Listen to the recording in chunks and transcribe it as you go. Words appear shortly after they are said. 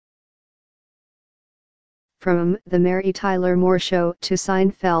From The Mary Tyler Moore Show to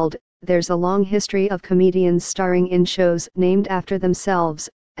Seinfeld, there's a long history of comedians starring in shows named after themselves,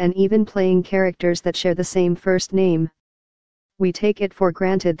 and even playing characters that share the same first name. We take it for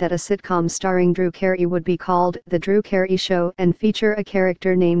granted that a sitcom starring Drew Carey would be called The Drew Carey Show and feature a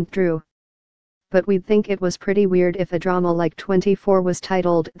character named Drew. But we'd think it was pretty weird if a drama like 24 was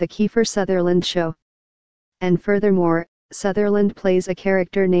titled The Kiefer Sutherland Show. And furthermore, Sutherland plays a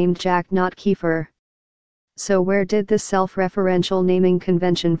character named Jack, not Kiefer. So where did this self-referential naming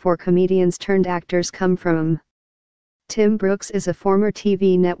convention for comedians turned actors come from? Tim Brooks is a former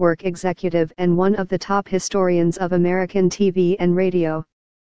TV network executive and one of the top historians of American TV and radio.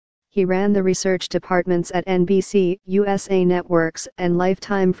 He ran the research departments at NBC, USA Networks, and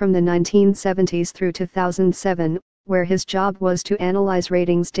Lifetime from the 1970s through 2007, where his job was to analyze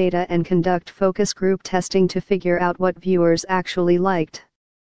ratings data and conduct focus group testing to figure out what viewers actually liked.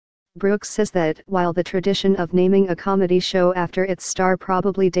 Brooks says that while the tradition of naming a comedy show after its star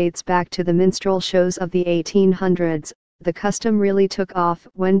probably dates back to the minstrel shows of the 1800s, the custom really took off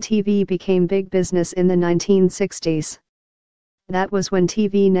when TV became big business in the 1960s. That was when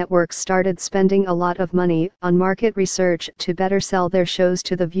TV networks started spending a lot of money on market research to better sell their shows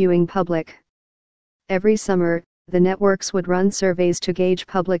to the viewing public. Every summer, the networks would run surveys to gauge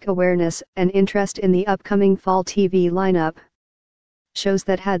public awareness and interest in the upcoming fall TV lineup. Shows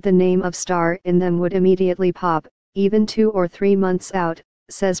that had the name of star in them would immediately pop, even 2 or 3 months out,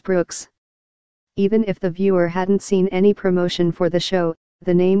 says Brooks. Even if the viewer hadn't seen any promotion for the show,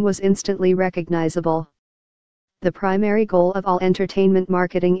 the name was instantly recognizable. The primary goal of all entertainment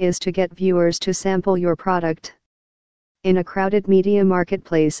marketing is to get viewers to sample your product. In a crowded media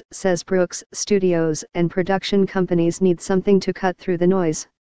marketplace, says Brooks, studios and production companies need something to cut through the noise.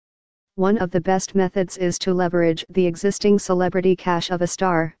 One of the best methods is to leverage the existing celebrity cash of a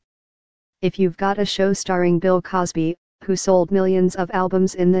star. If you've got a show starring Bill Cosby, who sold millions of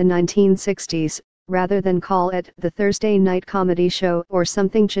albums in the 1960s, rather than call it the Thursday Night Comedy Show or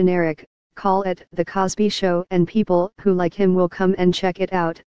something generic, call it The Cosby Show and people who like him will come and check it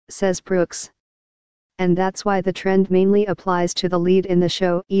out, says Brooks. And that's why the trend mainly applies to the lead in the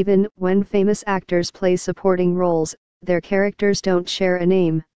show. Even when famous actors play supporting roles, their characters don't share a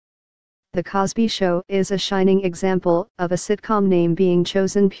name. The Cosby Show is a shining example of a sitcom name being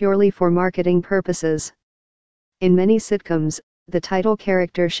chosen purely for marketing purposes. In many sitcoms, the title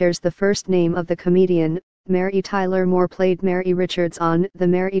character shares the first name of the comedian. Mary Tyler Moore played Mary Richards on The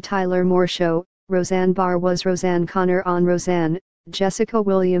Mary Tyler Moore Show, Roseanne Barr was Roseanne Connor on Roseanne, Jessica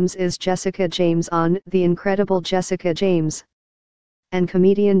Williams is Jessica James on The Incredible Jessica James. And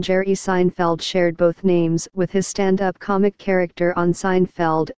comedian Jerry Seinfeld shared both names with his stand-up comic character on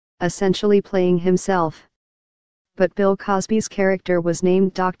Seinfeld, essentially playing himself. But Bill Cosby's character was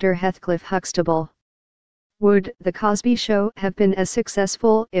named Dr. Heathcliff Huxtable. Would The Cosby Show have been as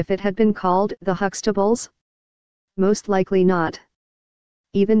successful if it had been called The Huxtables? Most likely not.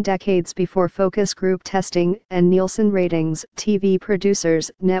 Even decades before focus group testing and Nielsen ratings, TV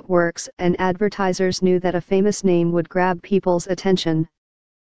producers, networks, and advertisers knew that a famous name would grab people's attention.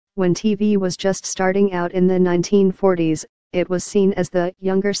 When TV was just starting out in the 1940s, it was seen as the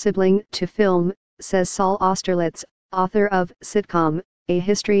younger sibling to film, says Saul Austerlitz, author of Sitcom, A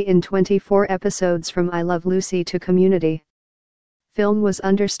History in 24 Episodes from I Love Lucy to Community. Film was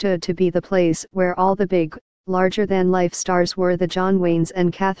understood to be the place where all the big, larger-than-life stars were, the John Waynes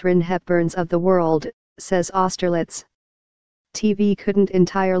and Katharine Hepburns of the world, says Austerlitz. TV couldn't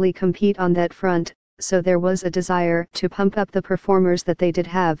entirely compete on that front, so there was a desire to pump up the performers that they did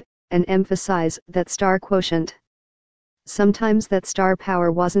have, and emphasize that star quotient. Sometimes that star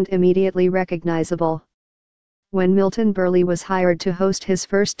power wasn't immediately recognizable. When Milton Berle was hired to host his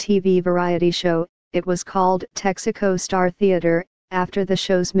first TV variety show, it was called Texaco Star Theater, after the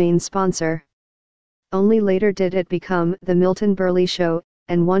show's main sponsor. Only later did it become The Milton Berle Show,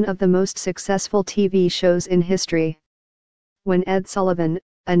 and one of the most successful TV shows in history. When Ed Sullivan,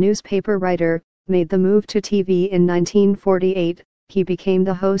 a newspaper writer, made the move to TV in 1948, he became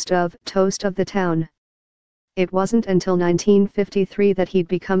the host of Toast of the Town. It wasn't until 1953 that he'd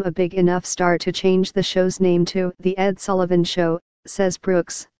become a big enough star to change the show's name to The Ed Sullivan Show, says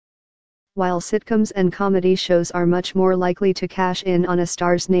Brooks. While sitcoms and comedy shows are much more likely to cash in on a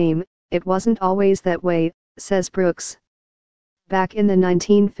star's name, it wasn't always that way, says Brooks. Back in the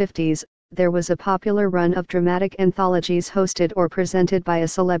 1950s, there was a popular run of dramatic anthologies hosted or presented by a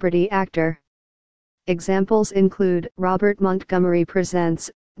celebrity actor. Examples include Robert Montgomery Presents,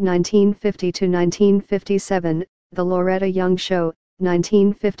 1950 to 1957, The Loretta Young Show,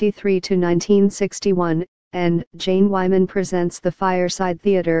 1953 to 1961, and Jane Wyman Presents The Fireside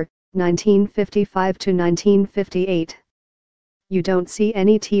Theater, 1955 to 1958. You don't see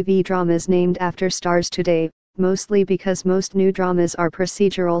any TV dramas named after stars today, mostly because most new dramas are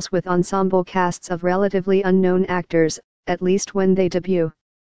procedurals with ensemble casts of relatively unknown actors, at least when they debut.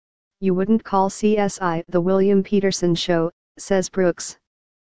 You wouldn't call CSI The William Peterson Show, says Brooks.